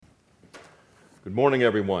Good morning,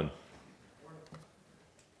 everyone.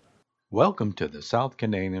 Welcome to the South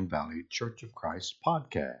Canadian Valley Church of Christ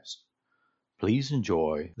podcast. Please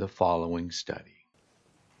enjoy the following study.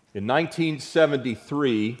 In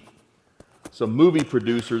 1973, some movie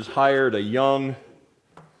producers hired a young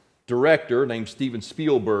director named Steven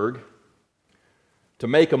Spielberg to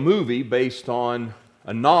make a movie based on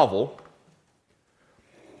a novel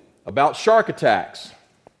about shark attacks.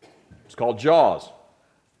 It's called Jaws.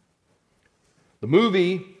 The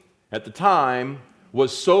movie at the time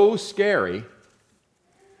was so scary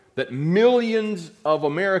that millions of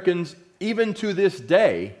Americans, even to this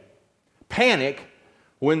day, panic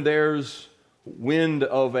when there's wind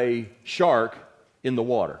of a shark in the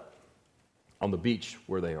water on the beach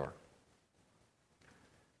where they are.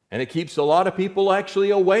 And it keeps a lot of people actually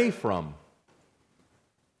away from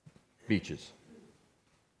beaches.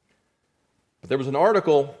 But there was an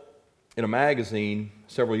article in a magazine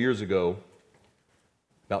several years ago,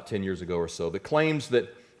 about 10 years ago or so, that claims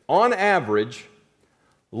that on average,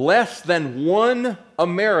 less than one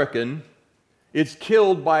American is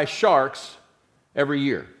killed by sharks every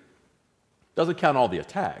year. Doesn't count all the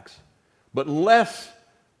attacks, but less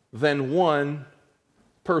than one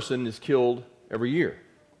person is killed every year.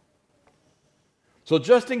 So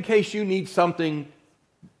just in case you need something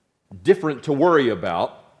different to worry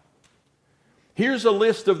about, here's a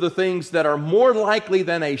list of the things that are more likely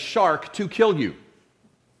than a shark to kill you.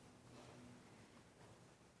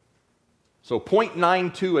 So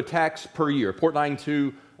 0.92 attacks per year,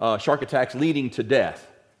 0.92 shark attacks leading to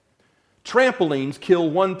death. Trampolines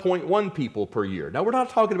kill 1.1 people per year. Now, we're not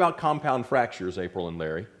talking about compound fractures, April and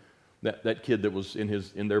Larry. That kid that was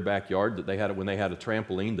in their backyard that they had when they had a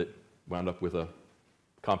trampoline that wound up with a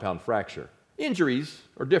compound fracture. Injuries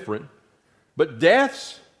are different, but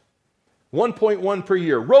deaths, 1.1 per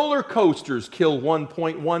year. Roller coasters kill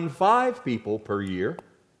 1.15 people per year.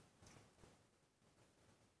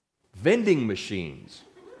 Vending machines.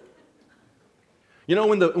 You know,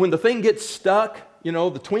 when the thing gets stuck, you know,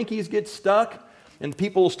 the Twinkies get stuck, and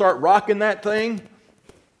people will start rocking that thing,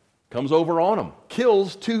 comes over on them,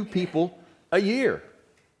 kills 2 people a year.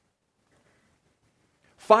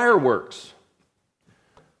 Fireworks.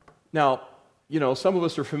 Now, you know, some of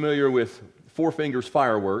us are familiar with Four Fingers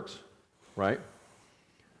fireworks, right?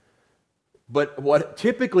 But what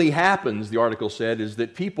typically happens, the article said, is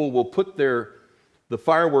that people will put the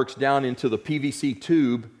fireworks down into the PVC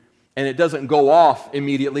tube, and it doesn't go off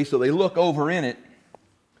immediately, so they look over in it,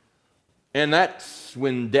 and that's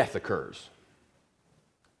when death occurs.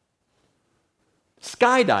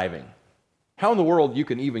 Skydiving. How in the world you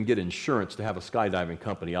can even get insurance to have a skydiving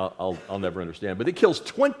company, I'll never understand. But it kills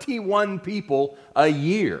 21 people a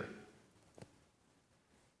year.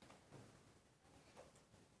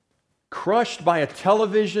 Crushed by a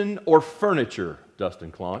television or furniture,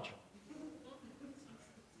 Dustin Claunch.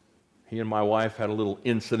 He and my wife had a little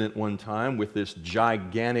incident one time with this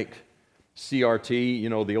gigantic CRT, you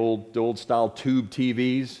know, the old style tube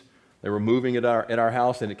TVs. They were moving at our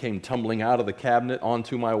house, and it came tumbling out of the cabinet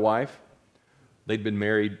onto my wife. They'd been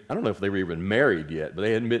married. I don't know if they were even married yet, but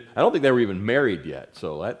I don't think they were even married yet,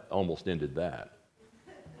 so that almost ended that.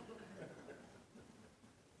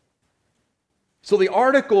 So the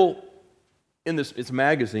article in this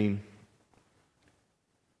magazine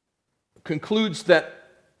concludes that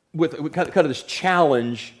with kind of this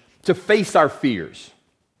challenge to face our fears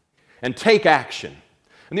and take action.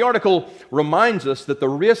 And the article reminds us that the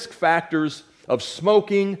risk factors of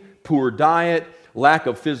smoking, poor diet, lack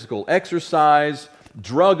of physical exercise,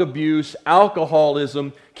 drug abuse,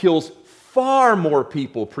 alcoholism kills far more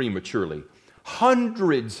people prematurely.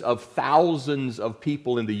 Hundreds of thousands of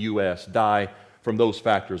people in the U.S. die from those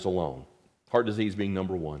factors alone. Heart disease being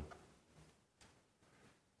number one.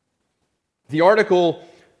 The article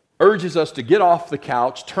urges us to get off the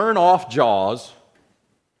couch, turn off Jaws,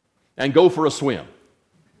 and go for a swim.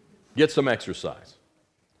 Get some exercise.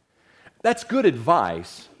 That's good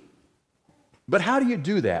advice, but how do you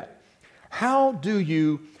do that? How do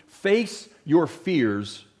you face your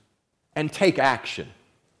fears and take action?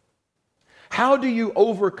 How do you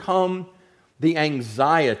overcome the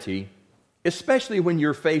anxiety, especially when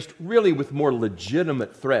you're faced really with more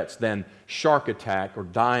legitimate threats than shark attack or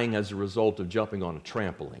dying as a result of jumping on a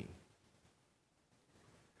trampoline?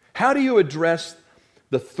 How do you address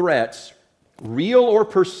the threats, real or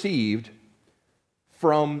perceived,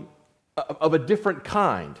 of a different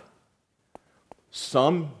kind?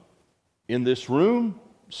 Some in this room,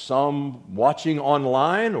 some watching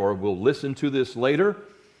online or will listen to this later,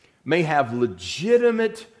 may have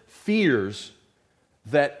legitimate fears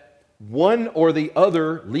that one or the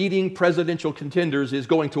other leading presidential contenders is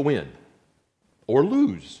going to win. or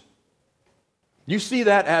lose. You see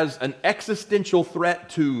that as an existential threat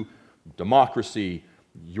to democracy,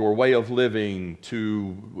 your way of living,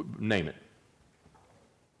 to name it.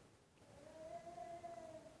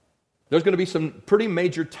 There's going to be some pretty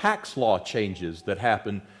major tax law changes that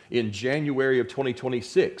happen in January of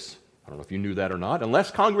 2026. I don't know if you knew that or not.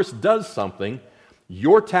 Unless Congress does something,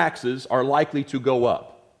 your taxes are likely to go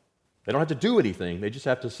up. They don't have to do anything. They just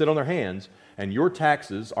have to sit on their hands, and your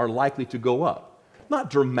taxes are likely to go up. Not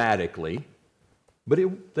dramatically, but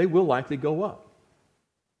they will likely go up.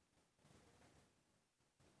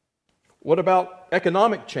 What about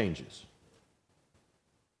economic changes?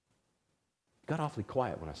 Got awfully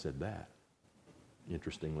quiet when I said that,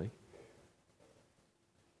 interestingly.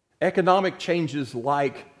 Economic changes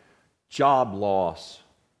like job loss,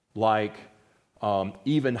 like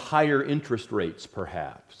even higher interest rates,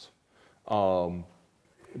 perhaps.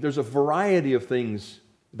 There's a variety of things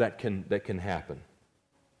that can happen.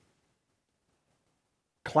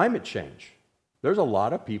 Climate change. There's a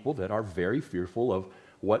lot of people that are very fearful of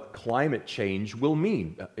what climate change will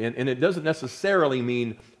mean. And it doesn't necessarily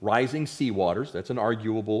mean rising seawaters. That's an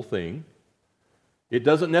arguable thing. It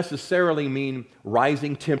doesn't necessarily mean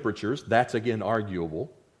rising temperatures. That's, again,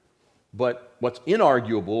 arguable. But what's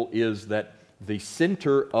inarguable is that the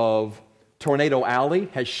center of Tornado Alley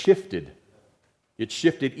has shifted. It's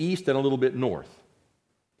shifted east and a little bit north.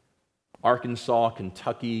 Arkansas,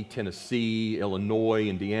 Kentucky, Tennessee, Illinois,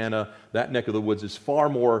 Indiana, that neck of the woods is far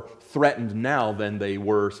more threatened now than they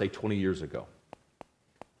were, say, 20 years ago.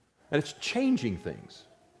 And it's changing things.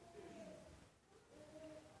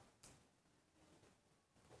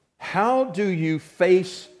 How do you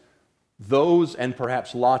face those and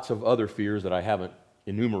perhaps lots of other fears that I haven't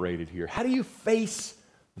enumerated here? How do you face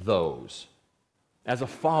those as a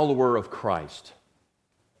follower of Christ?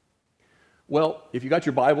 Well, if you got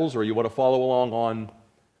your Bibles or you want to follow along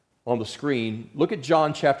on the screen, look at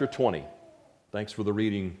John chapter 20. Thanks for the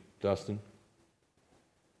reading, Dustin.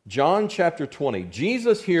 John chapter 20.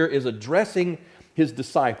 Jesus here is addressing his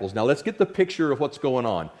disciples. Now let's get the picture of what's going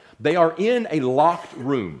on. They are in a locked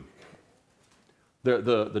room.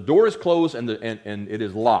 The door is closed and it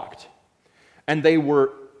is locked. And they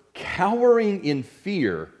were cowering in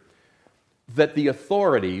fear that the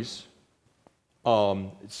authorities,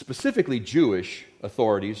 specifically Jewish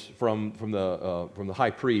authorities from the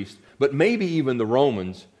high priest, but maybe even the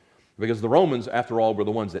Romans, because the Romans, after all, were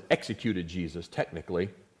the ones that executed Jesus, technically,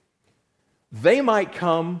 they might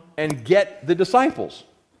come and get the disciples.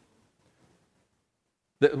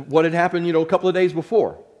 What had happened, a couple of days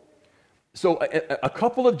before. So a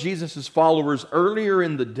couple of Jesus' followers earlier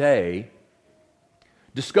in the day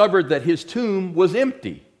discovered that his tomb was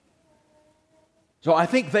empty. So I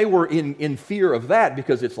think they were in fear of that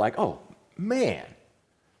because it's like, oh, man,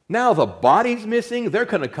 now the body's missing. They're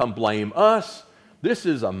going to come blame us. This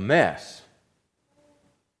is a mess.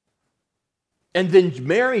 And then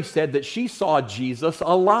Mary said that she saw Jesus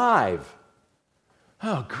alive.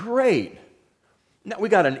 Oh, great. Now we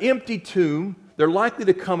got an empty tomb. They're likely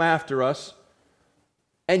to come after us.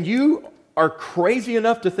 And you are crazy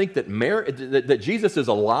enough to think that that Jesus is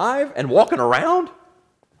alive and walking around?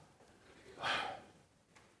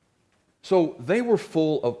 So they were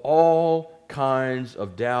full of all kinds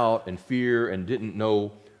of doubt and fear and didn't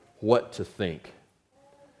know what to think.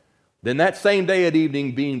 Then that same day at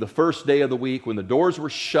evening, being the first day of the week, when the doors were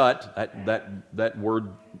shut, that word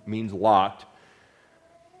means locked,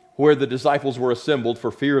 where the disciples were assembled for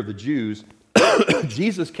fear of the Jews,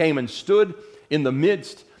 Jesus came and stood in the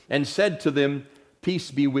midst and said to them,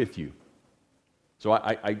 "Peace be with you." So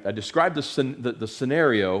I described the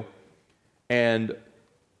scenario, and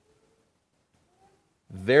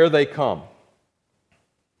there they come.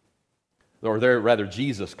 Or rather,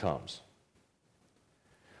 Jesus comes.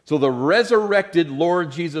 So the resurrected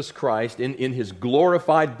Lord Jesus Christ in his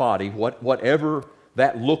glorified body, whatever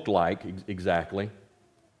that looked like exactly,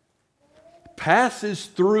 passes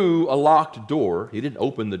through a locked door. He didn't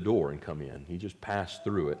open the door and come in. He just passed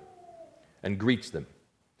through it and greets them.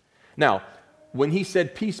 Now, when he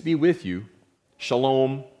said, "Peace be with you,"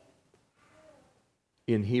 shalom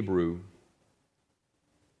in Hebrew,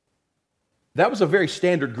 that was a very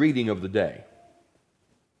standard greeting of the day.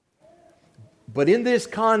 But in this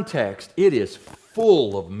context, it is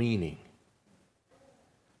full of meaning.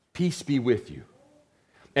 Peace be with you.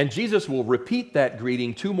 And Jesus will repeat that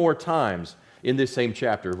greeting 2 more times in this same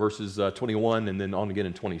chapter, verses 21 and then on again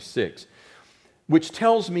in 26, which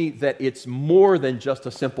tells me that it's more than just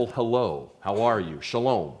a simple hello, how are you,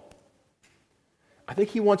 shalom. I think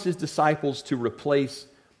he wants his disciples to replace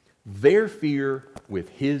their fear with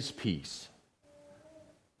his peace.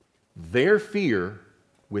 their fear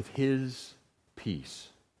with His peace.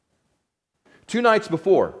 2 nights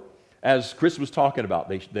before, as Chris was talking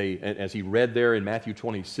about, as he read there in Matthew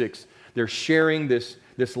 26, they're sharing this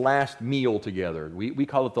last meal together. We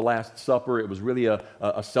call it the Last Supper. It was really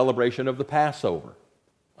a celebration of the Passover.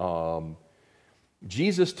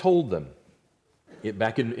 Jesus told them,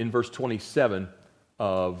 back in verse 27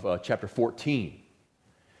 of chapter 14,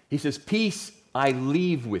 He says, "Peace I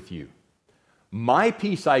leave with you. My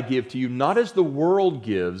peace I give to you, not as the world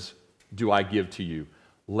gives do I give to you.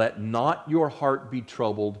 Let not your heart be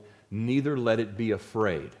troubled, neither let it be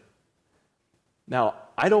afraid." Now,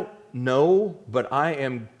 I don't know, but I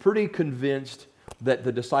am pretty convinced that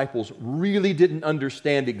the disciples really didn't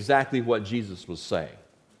understand exactly what Jesus was saying.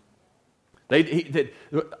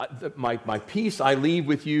 My peace I leave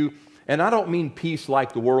with you, and I don't mean peace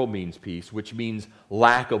like the world means peace, which means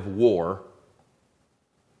lack of war.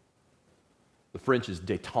 The French is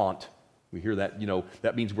détente. We hear that,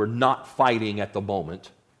 that means we're not fighting at the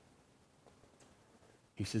moment.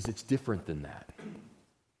 He says it's different than that.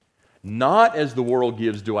 Not as the world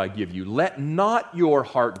gives do I give you. Let not your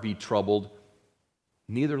heart be troubled,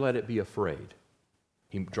 neither let it be afraid.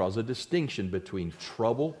 He draws a distinction between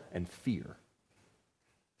trouble and fear.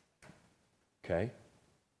 Okay?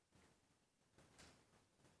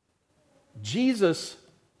 Jesus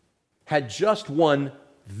had just won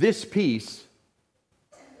this peace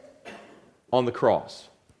on the cross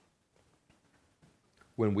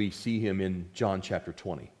when we see Him in John chapter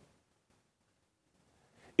 20.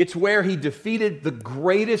 It's where He defeated the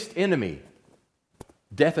greatest enemy,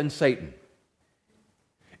 death and Satan.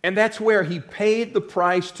 And that's where He paid the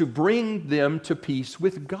price to bring them to peace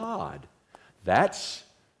with God. That's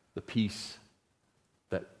the peace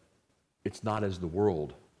that it's not as the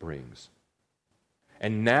world brings.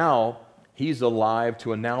 And now He's alive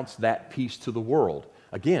to announce that peace to the world.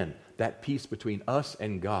 Again, that peace between us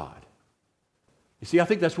and God. You see, I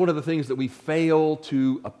think that's one of the things that we fail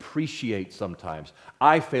to appreciate sometimes.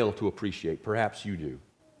 I fail to appreciate, perhaps you do.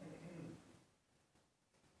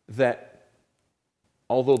 That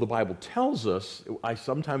although the Bible tells us, I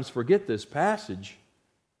sometimes forget this passage,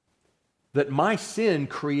 that my sin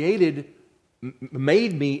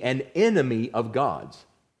made me an enemy of God's.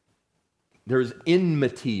 There's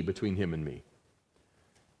enmity between Him and me.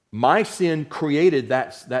 My sin created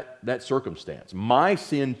that circumstance. My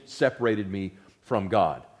sin separated me from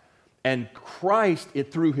God. And Christ,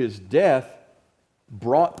 through His death,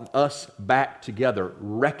 brought us back together,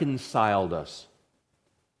 reconciled us.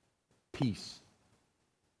 Peace.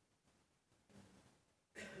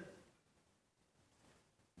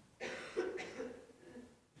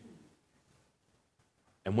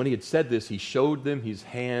 And when He had said this, He showed them His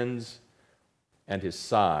hands and His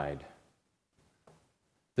side.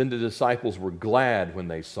 Then the disciples were glad when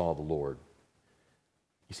they saw the Lord.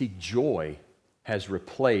 You see, joy has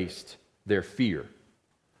replaced their fear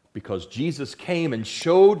because Jesus came and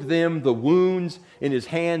showed them the wounds in His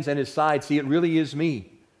hands and His side. See, it really is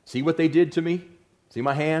me. See what they did to me? See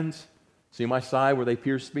my hands? See my side where they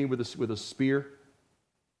pierced me with a spear?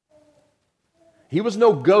 He was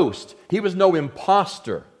no ghost. He was no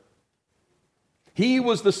imposter. He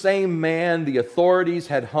was the same man the authorities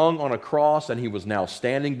had hung on a cross, and He was now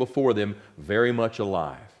standing before them very much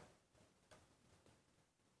alive.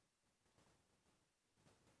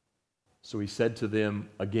 So He said to them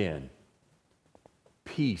again,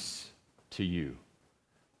 "Peace to you.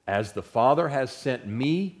 As the Father has sent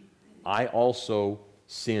me, I also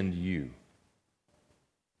send you."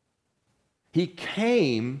 He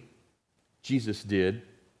came, Jesus did,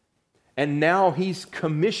 and now He's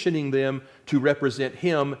commissioning them to represent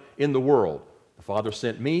Him in the world. The Father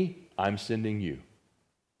sent me, I'm sending you.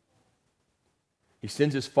 He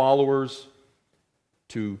sends His followers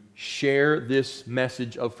to share this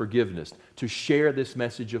message of forgiveness, to share this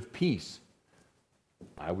message of peace.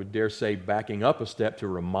 I would dare say, backing up a step, to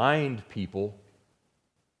remind people,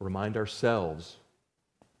 remind ourselves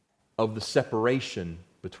of the separation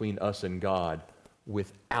between us and God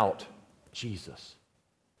without Jesus.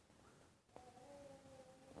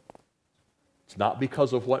 It's not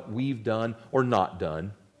because of what we've done or not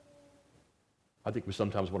done. I think we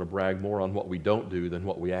sometimes want to brag more on what we don't do than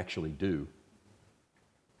what we actually do.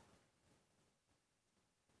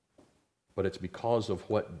 But it's because of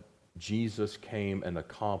what Jesus came and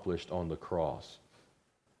accomplished on the cross.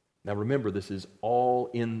 Now remember, this is all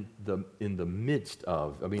in the midst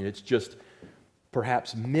of, it's just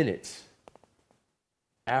perhaps minutes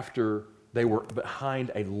after they were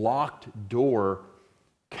behind a locked door,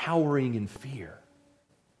 cowering in fear.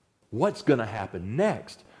 What's going to happen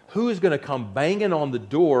next? Who is going to come banging on the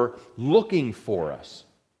door looking for us?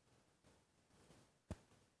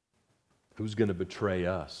 Who's going to betray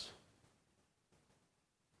us?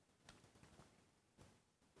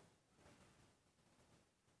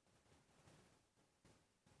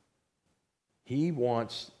 He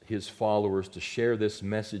wants his followers to share this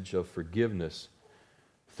message of forgiveness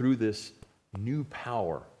through this new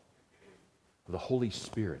power of the Holy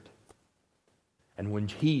Spirit. And when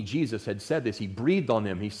Jesus, had said this, he breathed on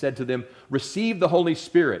them. He said to them, receive the Holy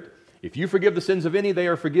Spirit. If you forgive the sins of any, they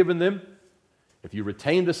are forgiven them. If you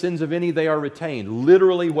retain the sins of any, they are retained.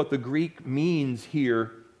 Literally, what the Greek means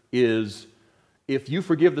here is, if you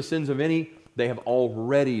forgive the sins of any, they have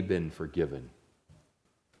already been forgiven.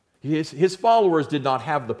 His followers did not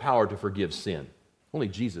have the power to forgive sin. Only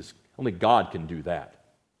God can do that.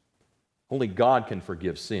 Only God can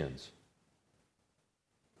forgive sins.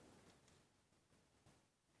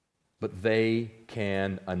 But they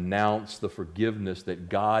can announce the forgiveness that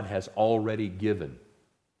God has already given.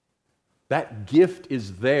 That gift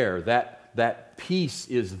is there, that peace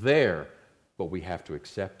is there, but we have to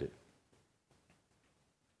accept it.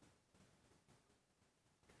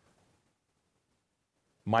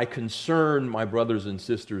 My concern, my brothers and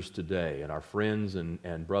sisters today, and our friends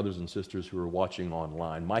and brothers and sisters who are watching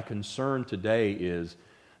online, my concern today is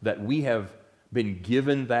that we have been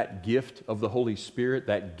given that gift of the Holy Spirit,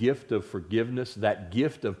 that gift of forgiveness, that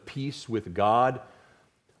gift of peace with God,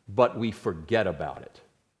 but we forget about it.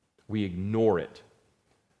 We ignore it.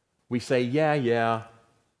 We say, yeah.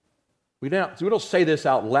 We don't say this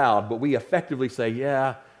out loud, but we effectively say,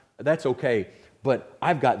 yeah, that's okay, but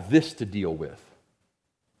I've got this to deal with.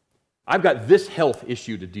 I've got this health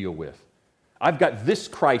issue to deal with. I've got this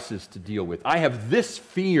crisis to deal with. I have this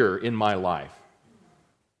fear in my life.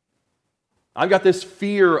 I've got this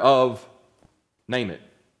fear of, name it,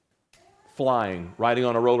 flying, riding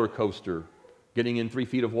on a roller coaster, getting in 3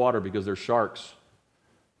 feet of water because there's sharks,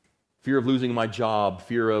 fear of losing my job,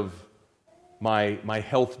 fear of my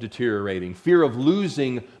health deteriorating, fear of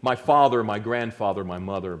losing my father, my grandfather, my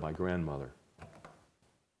mother, my grandmother.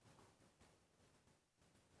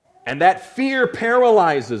 And that fear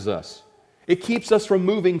paralyzes us. It keeps us from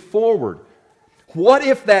moving forward. What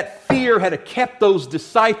if that fear had kept those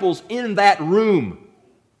disciples in that room?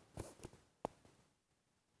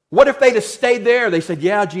 What if they'd have stayed there? They said,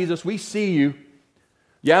 yeah, Jesus, we see you.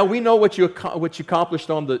 Yeah, we know what you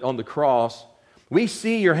accomplished on the cross. We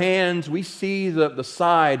see your hands. We see the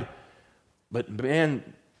side. But man,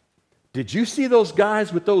 did you see those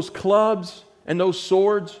guys with those clubs and those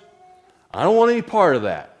swords? I don't want any part of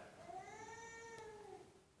that.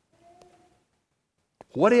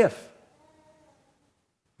 What if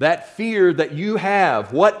that fear that you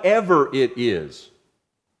have, whatever it is,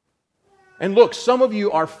 and look, some of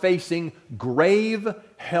you are facing grave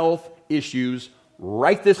health issues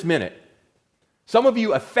right this minute. Some of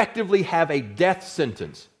you effectively have a death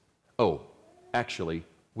sentence. Oh, actually,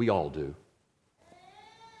 we all do.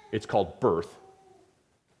 It's called birth,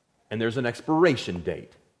 and there's an expiration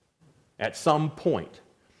date at some point.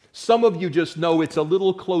 Some of you just know it's a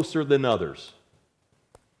little closer than others.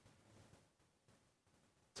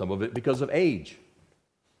 Some of it because of age.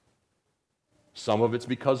 Some of it's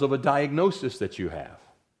because of a diagnosis that you have,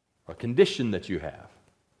 a condition that you have.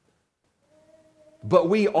 But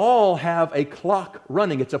we all have a clock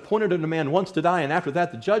running. It's appointed unto man once to die, and after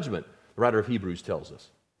that the judgment, the writer of Hebrews tells us.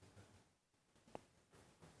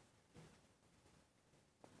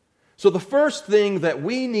 So the first thing that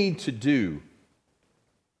we need to do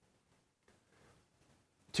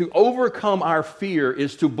to overcome our fear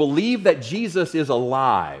is to believe that Jesus is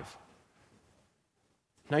alive.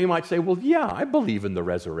 Now you might say, well, yeah, I believe in the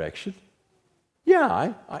resurrection.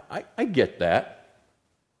 Yeah, I get that.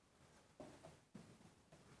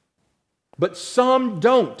 But some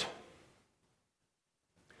don't.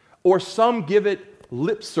 Or some give it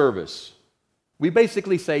lip service. We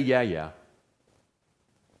basically say, yeah.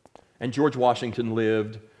 And George Washington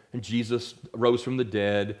lived, and Jesus rose from the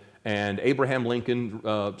dead, and Abraham Lincoln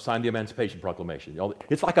signed the Emancipation Proclamation.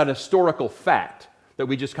 It's like an historical fact that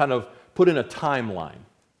we just kind of put in a timeline.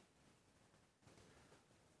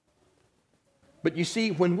 But you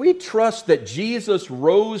see, when we trust that Jesus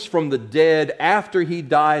rose from the dead after he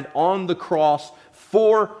died on the cross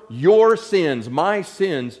for your sins, my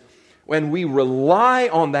sins, when we rely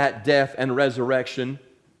on that death and resurrection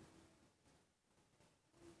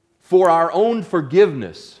for our own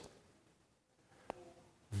forgiveness,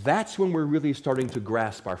 that's when we're really starting to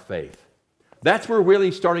grasp our faith. That's where we're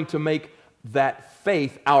really starting to make that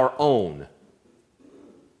faith our own.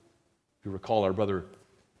 If you recall, our brother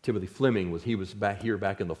Timothy Fleming was back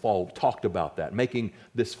in the fall, talked about that, making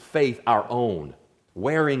this faith our own,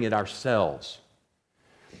 wearing it ourselves.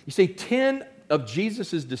 You see, of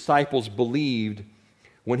Jesus' disciples believed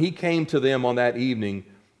when he came to them on that evening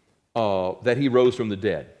that he rose from the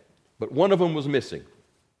dead. But one of them was missing.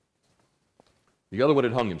 The other one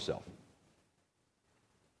had hung himself.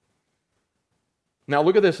 Now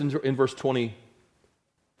look at this in verse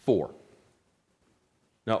 24.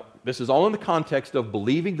 Now, this is all in the context of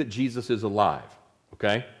believing that Jesus is alive,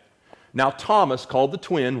 okay? Now, Thomas, called the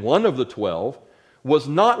twin, one of the 12, was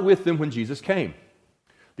not with them when Jesus came.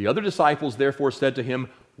 The other disciples therefore said to him,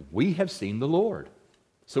 "We have seen the Lord."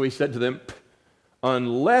 So he said to them,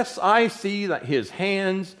 "Unless I see that in his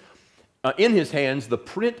hands the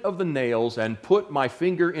print of the nails, and put my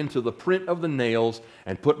finger into the print of the nails,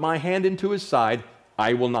 and put my hand into his side,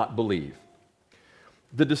 I will not believe."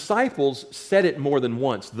 The disciples said it more than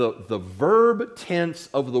once. The verb tense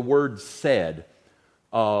of the word "said"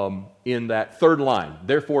 in that third line.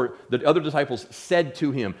 Therefore, the other disciples said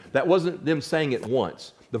to him. That wasn't them saying it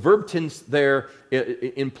once. The verb tense there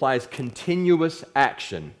it implies continuous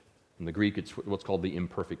action. In the Greek, it's what's called the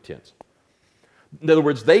imperfect tense. In other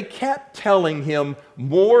words, they kept telling him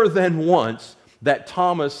more than once that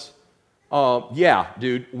Thomas, yeah,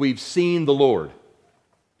 dude, we've seen the Lord.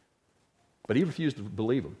 But he refused to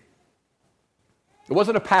believe them. It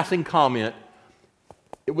wasn't a passing comment.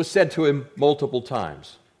 It was said to him multiple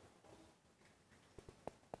times.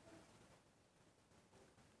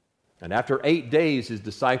 And after 8 days, his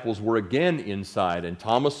disciples were again inside, and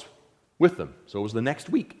Thomas with them. So it was the next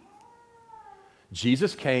week.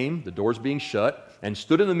 Jesus came, the doors being shut, and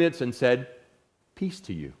stood in the midst and said, "Peace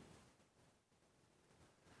to you."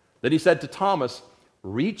 Then he said to Thomas,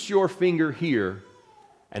 "Reach your finger here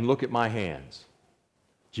and look at my hands."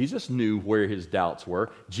 Jesus knew where his doubts were.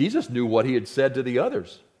 Jesus knew what he had said to the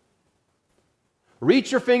others.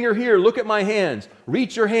 "Reach your finger here, look at my hands.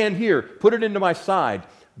 Reach your hand here, put it into my side.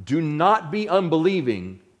 Do not be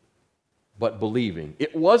unbelieving, but believing."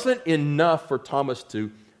 It wasn't enough for Thomas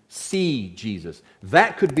to see Jesus.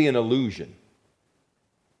 That could be an illusion.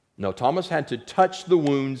 No, Thomas had to touch the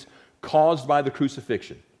wounds caused by the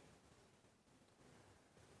crucifixion.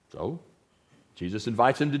 So, Jesus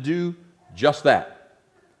invites him to do just that,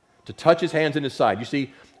 to touch his hands and his side. You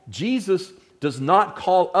see, Jesus does not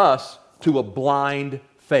call us to a blind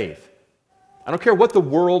faith. I don't care what the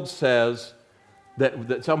world says,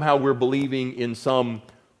 that somehow we're believing in some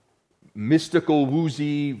mystical,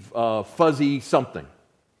 woozy, fuzzy something.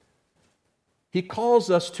 He calls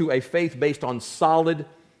us to a faith based on solid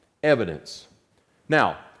evidence.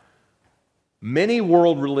 Now, many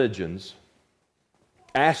world religions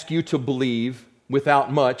ask you to believe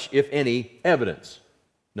without much, if any, evidence.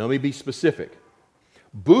 Now, let me be specific.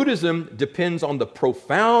 Buddhism depends on the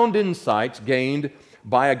profound insights gained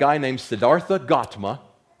by a guy named Siddhartha Gautama.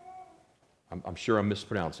 I'm sure I'm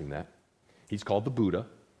mispronouncing that. He's called the Buddha.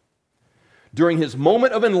 During his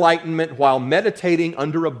moment of enlightenment while meditating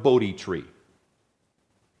under a Bodhi tree.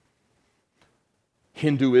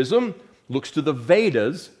 Hinduism looks to the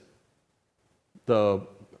Vedas,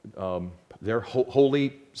 their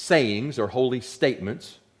holy sayings or holy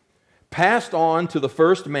statements, passed on to the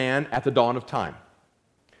first man at the dawn of time.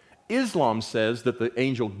 Islam says that the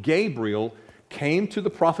angel Gabriel came to the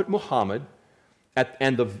prophet Muhammad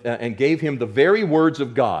and gave him the very words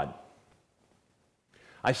of God.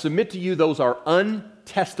 I submit to you those are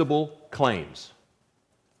untestable claims.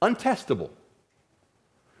 Untestable.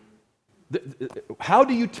 How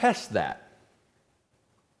do you test that?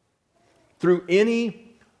 Through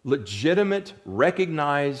any legitimate,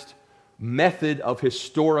 recognized method of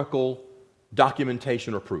historical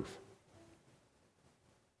documentation or proof.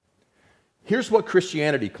 Here's what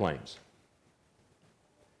Christianity claims.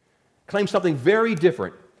 It claims something very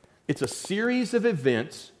different. It's a series of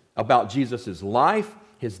events about Jesus' life,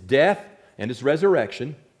 his death, and his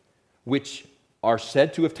resurrection, which are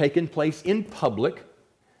said to have taken place in public,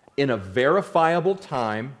 in a verifiable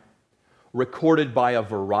time, recorded by a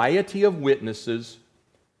variety of witnesses.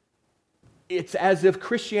 It's as if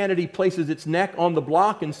Christianity places its neck on the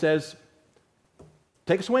block and says,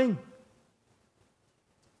 "Take a swing."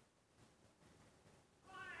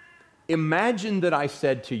 Imagine that I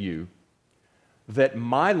said to you that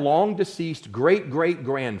my long-deceased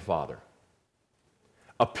great-great-grandfather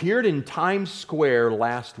appeared in Times Square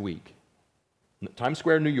last week, Times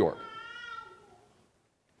Square, New York.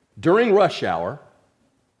 During rush hour,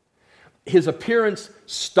 his appearance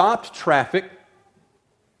stopped traffic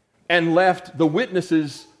and left the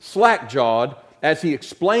witnesses slack-jawed as he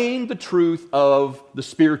explained the truth of the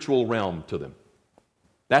spiritual realm to them.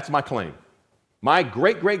 That's my claim. My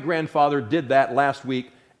great-great-grandfather did that last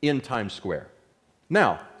week in Times Square.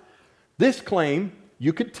 Now, this claim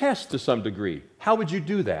you could test to some degree. How would you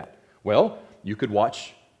do that? Well, you could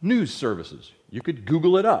watch news services. You could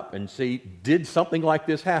Google it up and see, did something like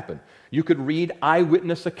this happen? You could read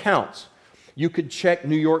eyewitness accounts. You could check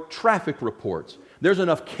New York traffic reports. There's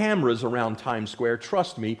enough cameras around Times Square,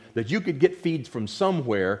 trust me, that you could get feeds from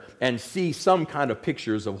somewhere and see some kind of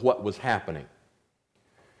pictures of what was happening.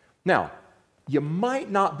 Now, you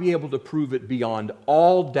might not be able to prove it beyond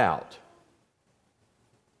all doubt,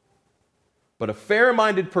 but a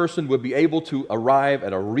fair-minded person would be able to arrive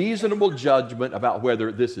at a reasonable judgment about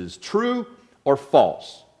whether this is true or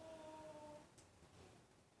false.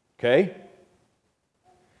 Okay?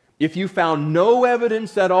 If you found no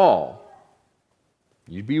evidence at all,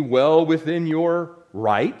 you'd be well within your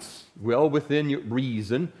rights, well within your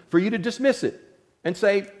reason for you to dismiss it and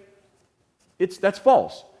say, that's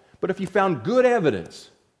false. But if you found good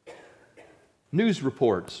evidence, news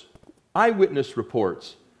reports, eyewitness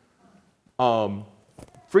reports,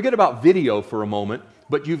 forget about video for a moment,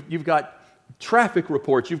 but you've got traffic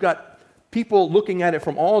reports, you've got people looking at it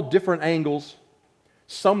from all different angles,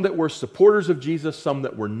 some that were supporters of Jesus, some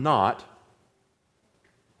that were not.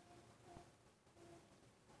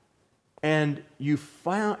 And you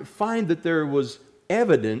find that there was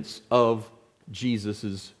evidence of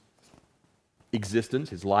Jesus' existence,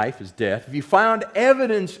 his life, his death. If you found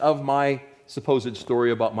evidence of my supposed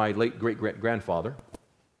story about my late great-great-grandfather,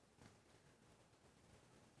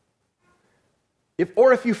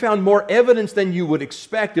 if you found more evidence than you would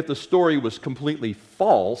expect if the story was completely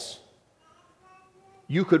false,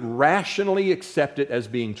 you could rationally accept it as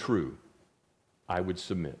being true, I would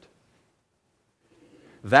submit.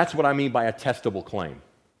 That's what I mean by a testable claim.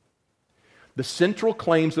 The central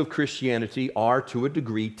claims of Christianity are, to a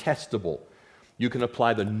degree, testable. You can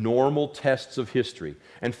apply the normal tests of history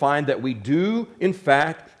and find that we do, in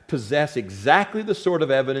fact, possess exactly the sort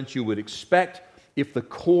of evidence you would expect if the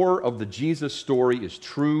core of the Jesus story is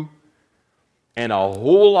true, and a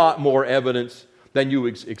whole lot more evidence than you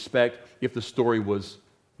would expect if the story was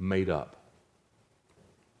made up.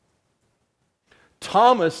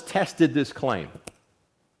 Thomas tested this claim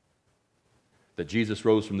that Jesus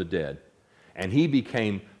rose from the dead, and he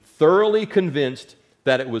became thoroughly convinced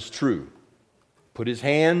that it was true. Put his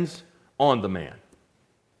hands on the man.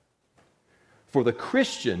 For the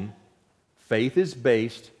Christian, faith is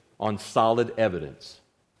based on solid evidence.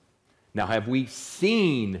 Now, have we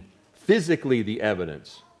seen physically the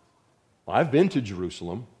evidence? Well, I've been to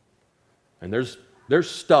Jerusalem, and there's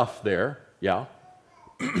stuff there, yeah,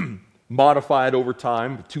 modified over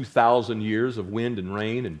time, 2,000 years of wind and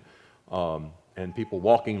rain, and people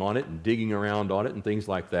walking on it and digging around on it and things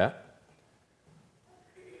like that.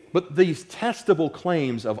 But these testable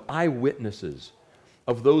claims of eyewitnesses,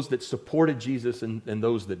 of those that supported Jesus and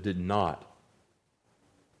those that did not,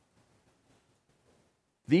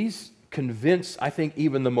 these convince, I think,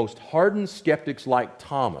 even the most hardened skeptics like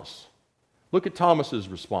Thomas. Look at Thomas's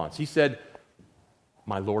response. He said,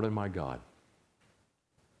 "My Lord and my God.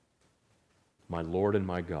 My Lord and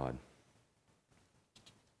my God."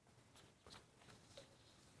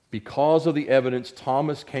 Because of the evidence,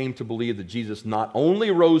 Thomas came to believe that Jesus not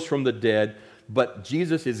only rose from the dead, but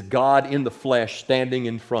Jesus is God in the flesh standing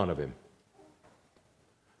in front of him.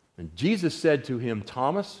 And Jesus said to him,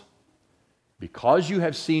 "Thomas, because you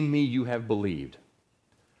have seen me, you have believed.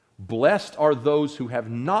 Blessed are those who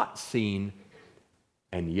have not seen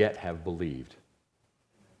and yet have believed."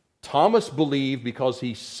 Thomas believed because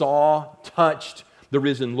he saw, touched the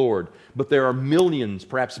risen Lord. But there are millions,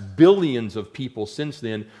 perhaps billions of people since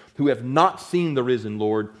then who have not seen the risen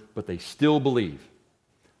Lord, but they still believe.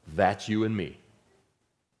 That's you and me.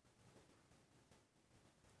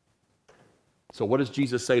 So what does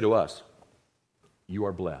Jesus say to us? You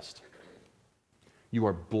are blessed. You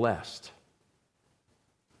are blessed.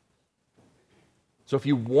 So if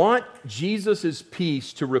you want Jesus'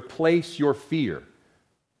 peace to replace your fear,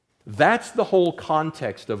 that's the whole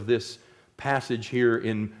context of this passage here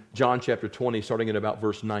in John chapter 20, starting at about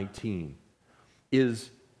verse 19, is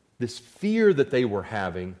this fear that they were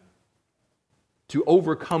having, to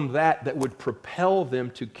overcome that would propel them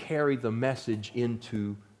to carry the message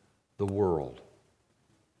into the world.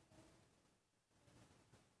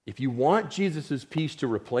 If you want Jesus' peace to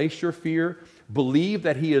replace your fear, believe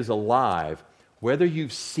that he is alive, whether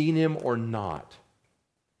you've seen him or not.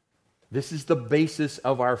 This is the basis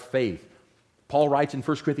of our faith. Paul writes in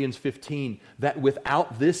 1 Corinthians 15 that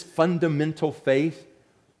without this fundamental faith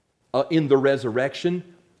in the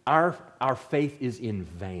resurrection, our faith is in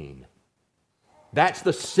vain. That's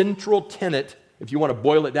the central tenet, if you want to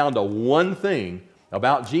boil it down to one thing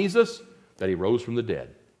about Jesus, that he rose from the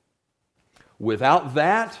dead. Without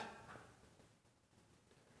that,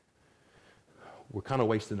 we're kind of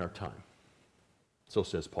wasting our time. So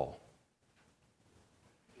says Paul.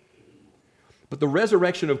 But the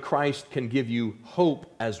resurrection of Christ can give you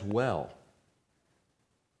hope as well.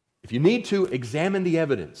 If you need to, examine the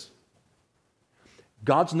evidence.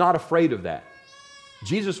 God's not afraid of that.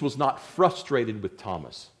 Jesus was not frustrated with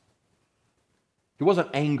Thomas. He wasn't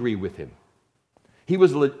angry with him. He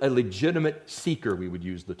was a legitimate seeker, we would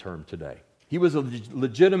use the term today. He was a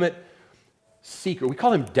legitimate seeker. We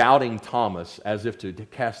call him Doubting Thomas, as if to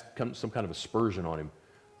cast some kind of aspersion on him.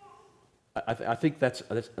 I think that's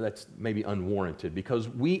maybe unwarranted, because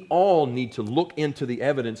we all need to look into the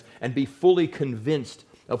evidence and be fully convinced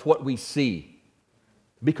of what we see.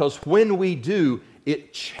 Because when we do,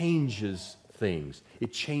 it changes things.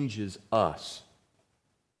 It changes us.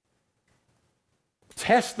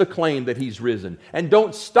 Test the claim that He's risen, and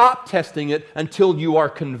don't stop testing it until you are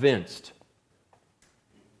convinced.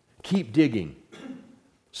 Keep digging.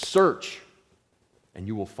 Search, and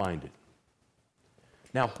you will find it.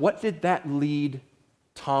 Now, what did that lead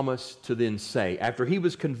Thomas to then say? After he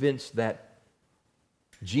was convinced that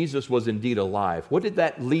Jesus was indeed alive, what did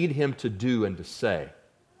that lead him to do and to say?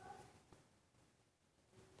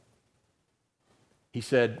 He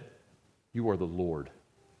said, "You are the Lord,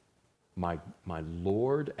 my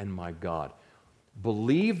Lord and my God."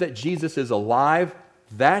 Believe that Jesus is alive.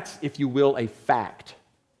 That's, if you will, a fact,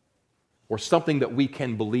 or something that we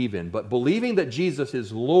can believe in. But believing that Jesus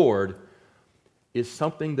is Lord is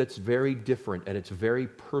something that's very different, and it's very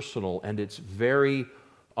personal, and it's very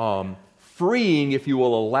freeing, if you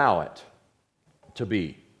will allow it to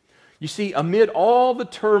be. You see, amid all the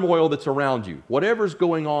turmoil that's around you, whatever's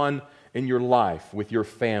going on in your life with your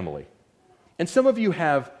family, and some of you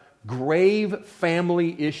have grave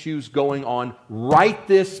family issues going on right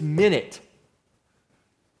this minute.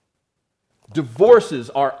 Divorces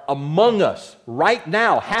are among us right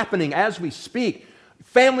now, happening as we speak.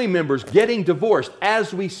 Family members getting divorced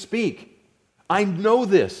as we speak. I know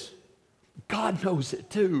this. God knows it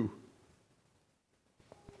too.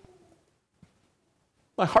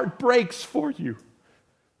 My heart breaks for you,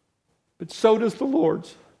 but so does the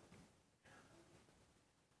Lord's.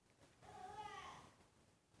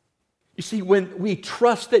 You see, when we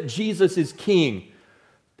trust that Jesus is King,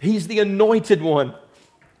 He's the Anointed One,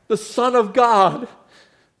 the Son of God,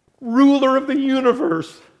 ruler of the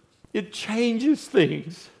universe, it changes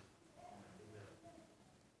things.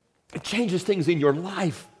 It changes things in your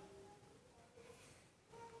life.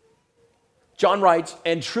 John writes,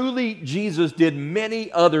 "And truly Jesus did many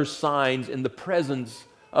other signs in the presence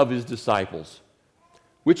of His disciples,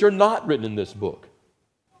 which are not written in this book.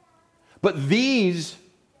 But these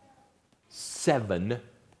 7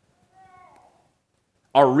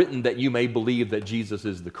 are written that you may believe that Jesus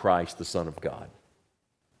is the Christ, the Son of God,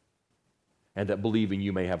 and that believing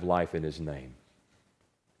you may have life in His name."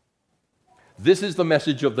 This is the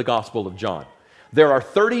message of the Gospel of John. There are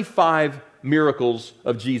 35 miracles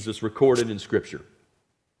of Jesus recorded in Scripture.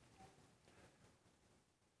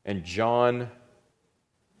 And John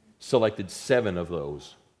selected 7 of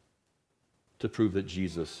those to prove that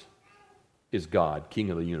Jesus is God, King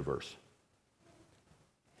of the universe.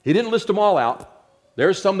 He didn't list them all out.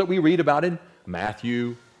 There's some that we read about in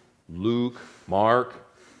Matthew, Luke, Mark,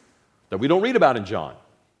 that we don't read about in John.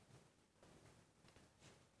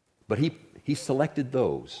 But he selected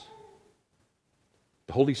those.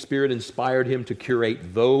 The Holy Spirit inspired him to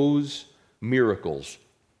curate those miracles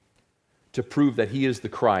to prove that He is the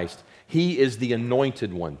Christ. He is the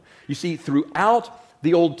Anointed One. You see, throughout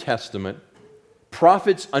the Old Testament,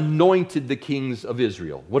 prophets anointed the kings of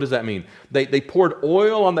Israel. What does that mean? They poured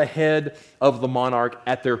oil on the head of the monarch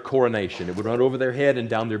at their coronation. It would run over their head and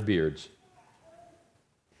down their beards.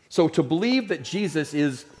 So to believe that Jesus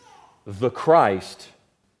is the Christ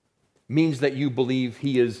means that you believe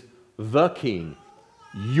He is the King,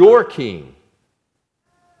 your King.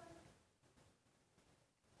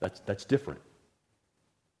 That's different.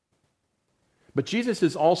 But Jesus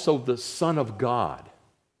is also the Son of God,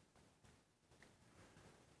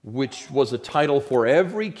 which was a title for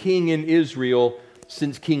every king in Israel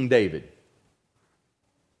since King David.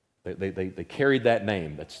 They carried that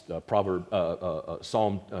name. That's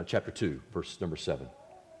Psalm chapter 2, verse number 7.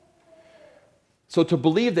 So to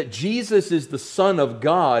believe that Jesus is the Son of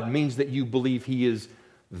God means that you believe He is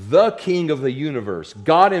the King of the universe,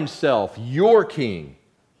 God Himself, your King.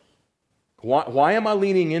 Why am I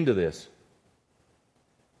leaning into this?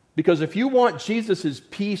 Because if you want Jesus'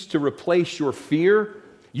 peace to replace your fear,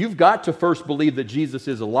 you've got to first believe that Jesus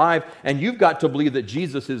is alive, and you've got to believe that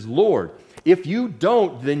Jesus is Lord. If you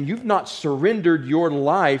don't, then you've not surrendered your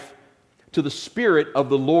life to the Spirit of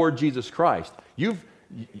the Lord Jesus Christ. You've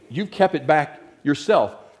kept it back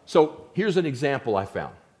yourself. So here's an example I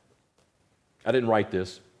found. I didn't write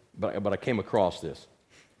this, but I came across this.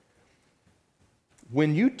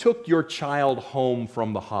 When you took your child home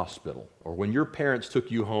from the hospital, or when your parents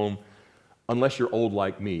took you home, unless you're old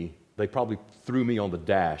like me, they probably threw me on the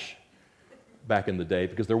dash back in the day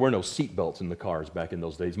because there were no seat belts in the cars back in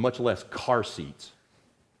those days, much less car seats.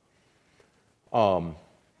 I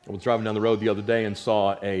was driving down the road the other day and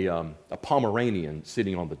saw a Pomeranian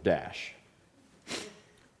sitting on the dash.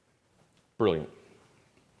 Brilliant.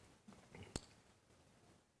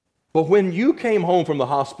 But when you came home from the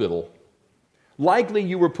hospital, likely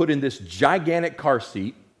you were put in this gigantic car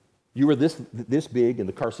seat. You were this big, and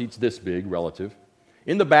the car seat's this big, relative.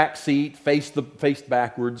 In the back seat, faced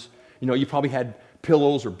backwards. You know, you probably had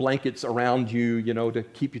pillows or blankets around you, you know, to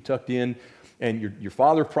keep you tucked in. And your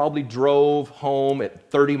father probably drove home at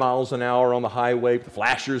 30 miles an hour on the highway, with the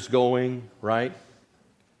flashers going, right?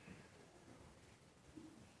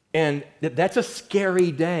 And that's a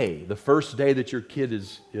scary day, the first day that your kid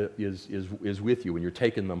is with you when you're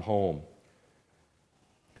taking them home.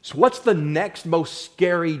 So what's the next most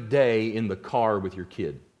scary day in the car with your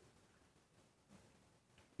kid?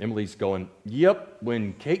 Emily's going, yep,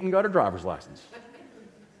 when Caton got her driver's license.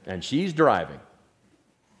 And she's driving.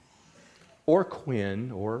 Or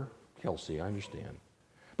Quinn, or Kelsey, I understand.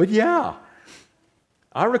 But yeah,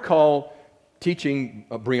 I recall teaching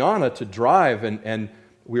Brianna to drive, and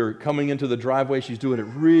we were coming into the driveway. She's doing it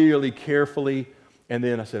really carefully. And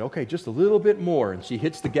then I said, okay, just a little bit more. And she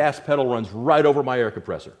hits the gas pedal, runs right over my air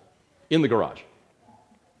compressor in the garage.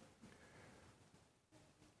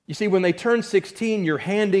 You see, when they turn 16, you're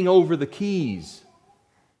handing over the keys.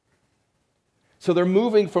 So they're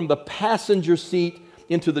moving from the passenger seat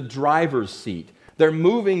into the driver's seat. They're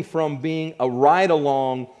moving from being a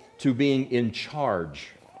ride-along to being in charge.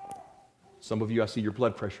 Some of you, I see your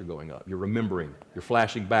blood pressure going up. You're remembering. You're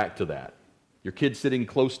flashing back to that. Your kid's sitting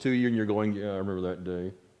close to you and you're going, yeah, I remember that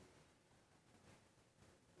day.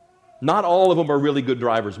 Not all of them are really good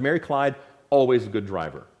drivers. Mary Clyde, always a good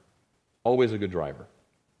driver. Always a good driver.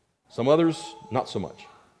 Some others, not so much.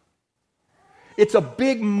 It's a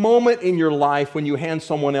big moment in your life when you hand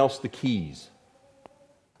someone else the keys.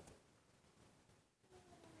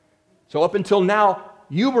 So up until now,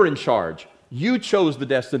 you were in charge. You chose the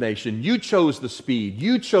destination. You chose the speed.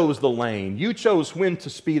 You chose the lane. You chose when to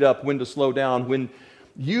speed up, when to slow down, when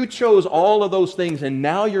you chose all of those things, and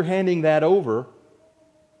now you're handing that over,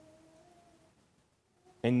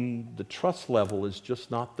 and the trust level is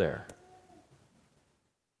just not there.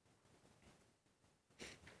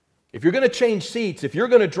 If you're going to change seats, if you're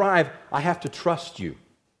going to drive, I have to trust you.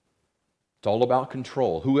 It's all about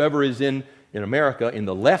control. Whoever is in America in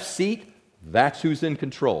the left seat, that's who's in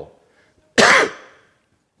control.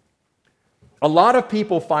 A lot of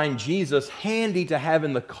people find Jesus handy to have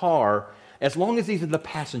in the car as long as he's in the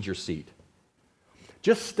passenger seat.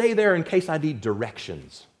 Just stay there in case I need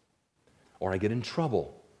directions or I get in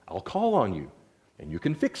trouble. I'll call on you and you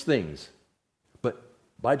can fix things. But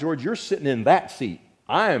by George, you're sitting in that seat.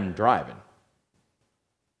 I am driving.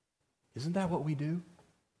 Isn't that what we do?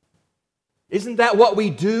 Isn't that what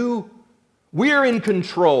we do? We're in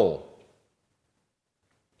control.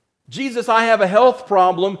 Jesus, I have a health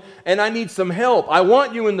problem and I need some help. I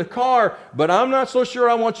want you in the car, but I'm not so sure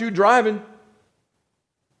I want you driving.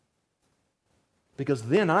 Because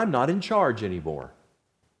then I'm not in charge anymore.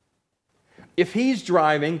 If he's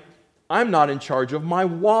driving, I'm not in charge of my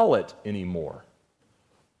wallet anymore.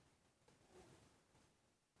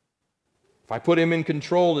 If I put him in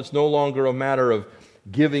control, it's no longer a matter of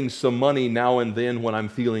giving some money now and then when I'm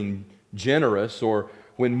feeling generous or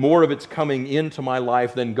when more of it's coming into my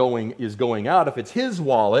life than going out. If it's his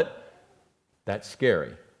wallet, that's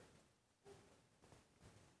scary.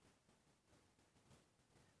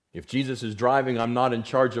 If Jesus is driving, I'm not in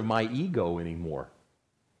charge of my ego anymore.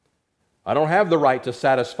 I don't have the right to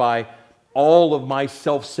satisfy all of my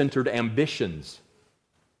self-centered ambitions.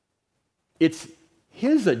 It's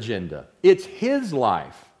his agenda. It's his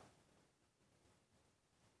life.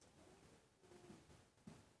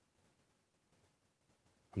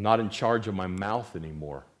 I'm not in charge of my mouth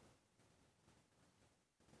anymore.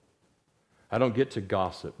 I don't get to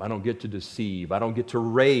gossip. I don't get to deceive. I don't get to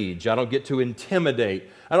rage. I don't get to intimidate.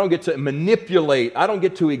 I don't get to manipulate. I don't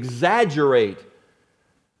get to exaggerate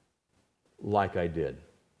like I did.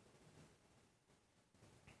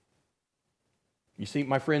 You see,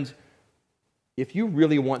 my friends, if you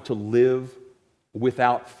really want to live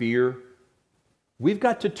without fear, we've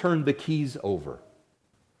got to turn the keys over.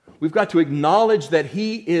 We've got to acknowledge that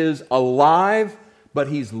he is alive, but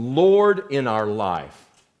he's Lord in our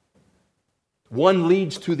life. One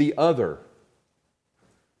leads to the other.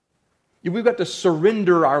 We've got to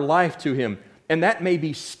surrender our life to Him. And that may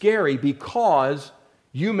be scary because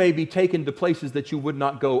you may be taken to places that you would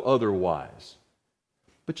not go otherwise.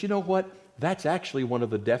 But you know what? That's actually one of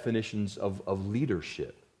the definitions of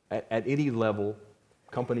leadership at any level,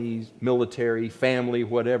 companies, military, family,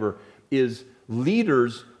 whatever, is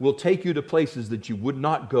leaders will take you to places that you would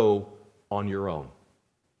not go on your own.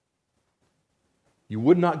 You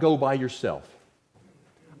would not go by yourself.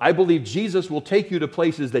 I believe Jesus will take you to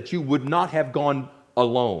places that you would not have gone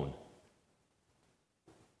alone.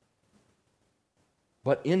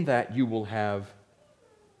 But in that you will have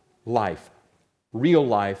life, real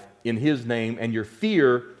life in His name, and your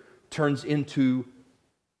fear turns into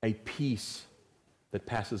a peace that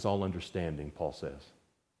passes all understanding, Paul says.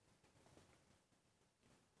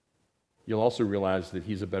 You'll also realize that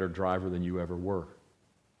He's a better driver than you ever were.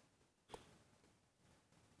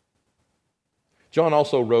 John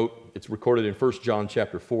also wrote, it's recorded in 1 John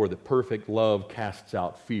chapter 4, that perfect love casts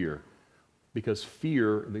out fear. Because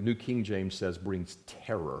fear, the New King James says, brings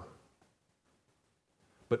terror.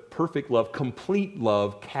 But perfect love, complete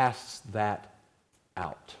love, casts that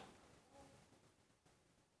out.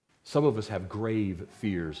 Some of us have grave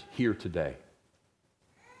fears here today.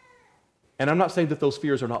 And I'm not saying that those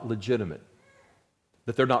fears are not legitimate,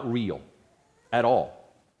 that they're not real at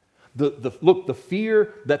all. Look, the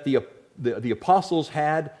fear that the apostles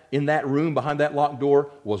had in that room behind that locked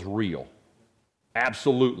door was real.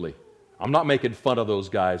 Absolutely. I'm not making fun of those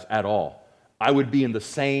guys at all. I would be in the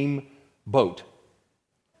same boat.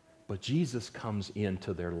 But Jesus comes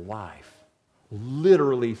into their life,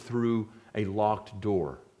 literally through a locked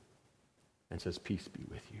door, and says, "Peace be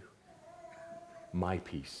with you. My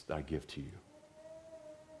peace I give to you."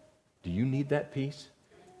 Do you need that peace?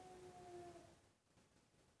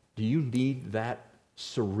 Do you need that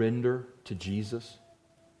surrender to Jesus?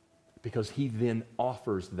 Because He then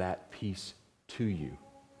offers that peace to you,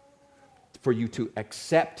 for you to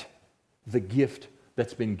accept the gift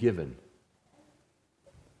that's been given.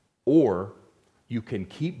 Or you can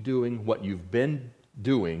keep doing what you've been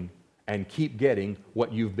doing and keep getting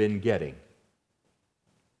what you've been getting.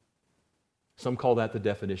 Some call that the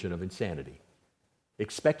definition of insanity.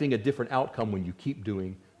 Expecting a different outcome when you keep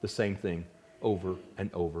doing the same thing over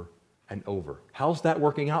and over and over. How's that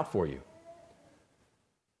working out for you?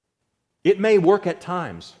 It may work at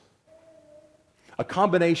times. A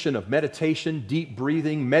combination of meditation, deep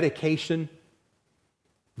breathing, medication,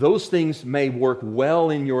 those things may work well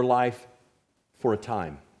in your life for a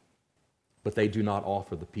time, but they do not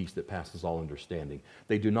offer the peace that passes all understanding.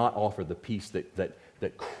 They do not offer the peace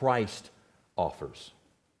that Christ offers.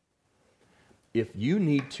 If you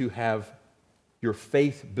need to have your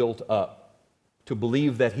faith built up to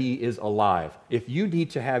believe that He is alive, if you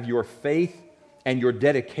need to have your faith and your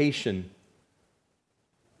dedication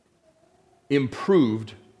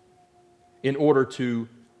improved in order to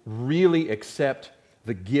really accept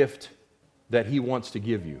the gift that He wants to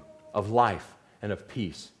give you of life and of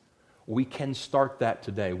peace, we can start that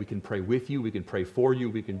today. We can pray with you. We can pray for you.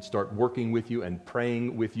 We can start working with you and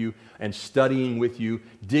praying with you and studying with you,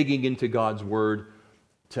 digging into God's Word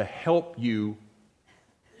to help you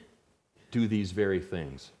do these very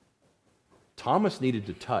things. Thomas needed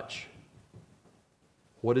to touch.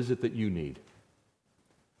 What is it that you need?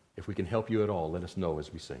 If we can help you at all, let us know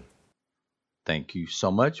as we sing. Thank you so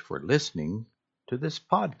much for listening to this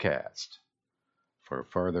podcast. For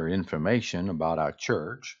further information about our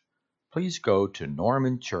church, please go to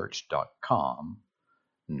normanchurch.com,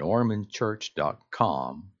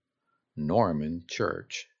 normanchurch.com,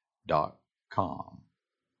 normanchurch.com.